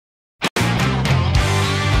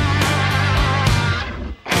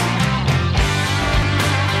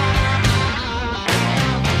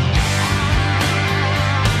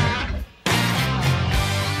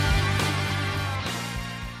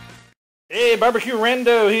BBQ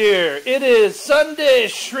Rando here. It is Sunday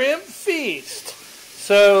Shrimp Feast.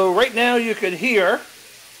 So right now you could hear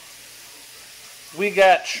we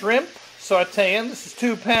got shrimp sauteing. This is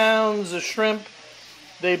 2 pounds of shrimp.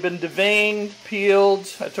 They've been deveined,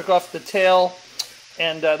 peeled. I took off the tail,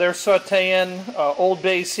 and they're sauteing. Old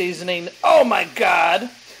Bay seasoning. Oh my God!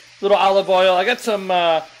 Little olive oil. I got some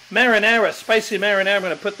marinara, spicy marinara. I'm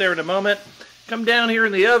going to put there in a moment. Come down here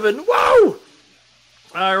in the oven. Whoa!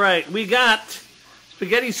 All right, we got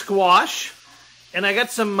spaghetti squash, and I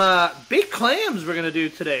got some baked clams we're going to do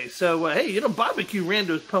today. So, hey, you know, BBQ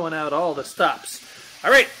Rando's pulling out all the stops.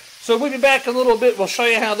 All right, so we'll be back in a little bit. We'll show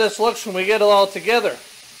you how this looks when we get it all together.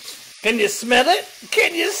 Can you smell it?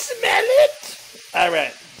 Can you smell it? All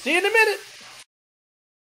right, see you in a minute.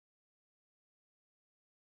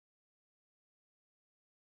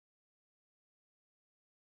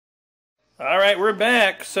 All right, we're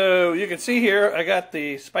back. So you can see here, I got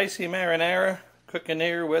the spicy marinara cooking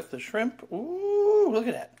here with the shrimp. Ooh, look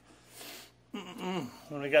at that. And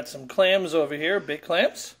we got some clams over here, big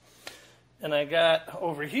clams. And I got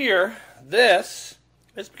over here, this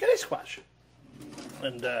is spaghetti squash.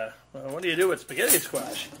 And well, what do you do with spaghetti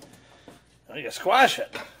squash? Well, you squash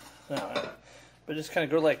it. But just kind of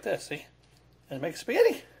go like this, see? And make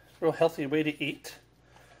spaghetti. Real healthy way to eat.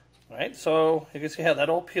 All right, so you can see how that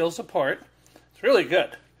all peels apart. It's really good.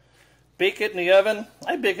 Bake it in the oven.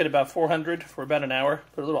 I bake it about 400 for about an hour.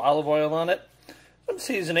 Put a little olive oil on it. Some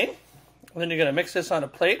seasoning. And then you're going to mix this on a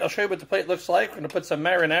plate. I'll show you what the plate looks like. We're going to put some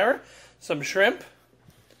marinara, some shrimp,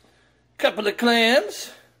 a couple of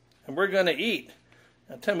clams, and we're going to eat.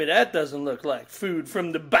 Now tell me that doesn't look like food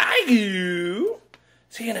from the bayou.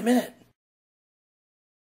 See you in a minute.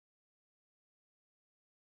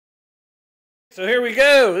 So here we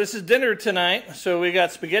go. This is dinner tonight. So we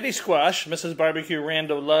got spaghetti squash. Mrs. BBQ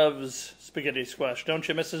Rando loves spaghetti squash. Don't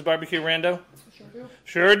you, Mrs. BBQ Rando? Sure do.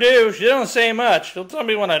 Sure do. She don't say much. She'll tell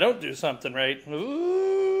me when I don't do something right.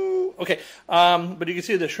 Ooh. Okay. But you can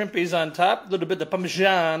see the shrimpies on top. A little bit of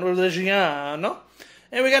Parmigiano Reggiano.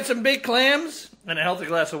 And we got some baked clams and a healthy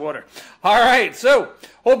glass of water. All right. So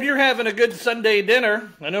hope you're having a good Sunday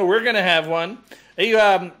dinner. I know we're going to have one. Hey, you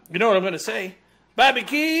know what I'm going to say?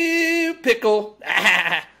 Barbecue pickle.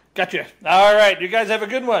 Gotcha. All right, you guys have a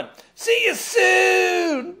good one. See you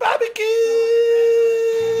soon. Barbecue.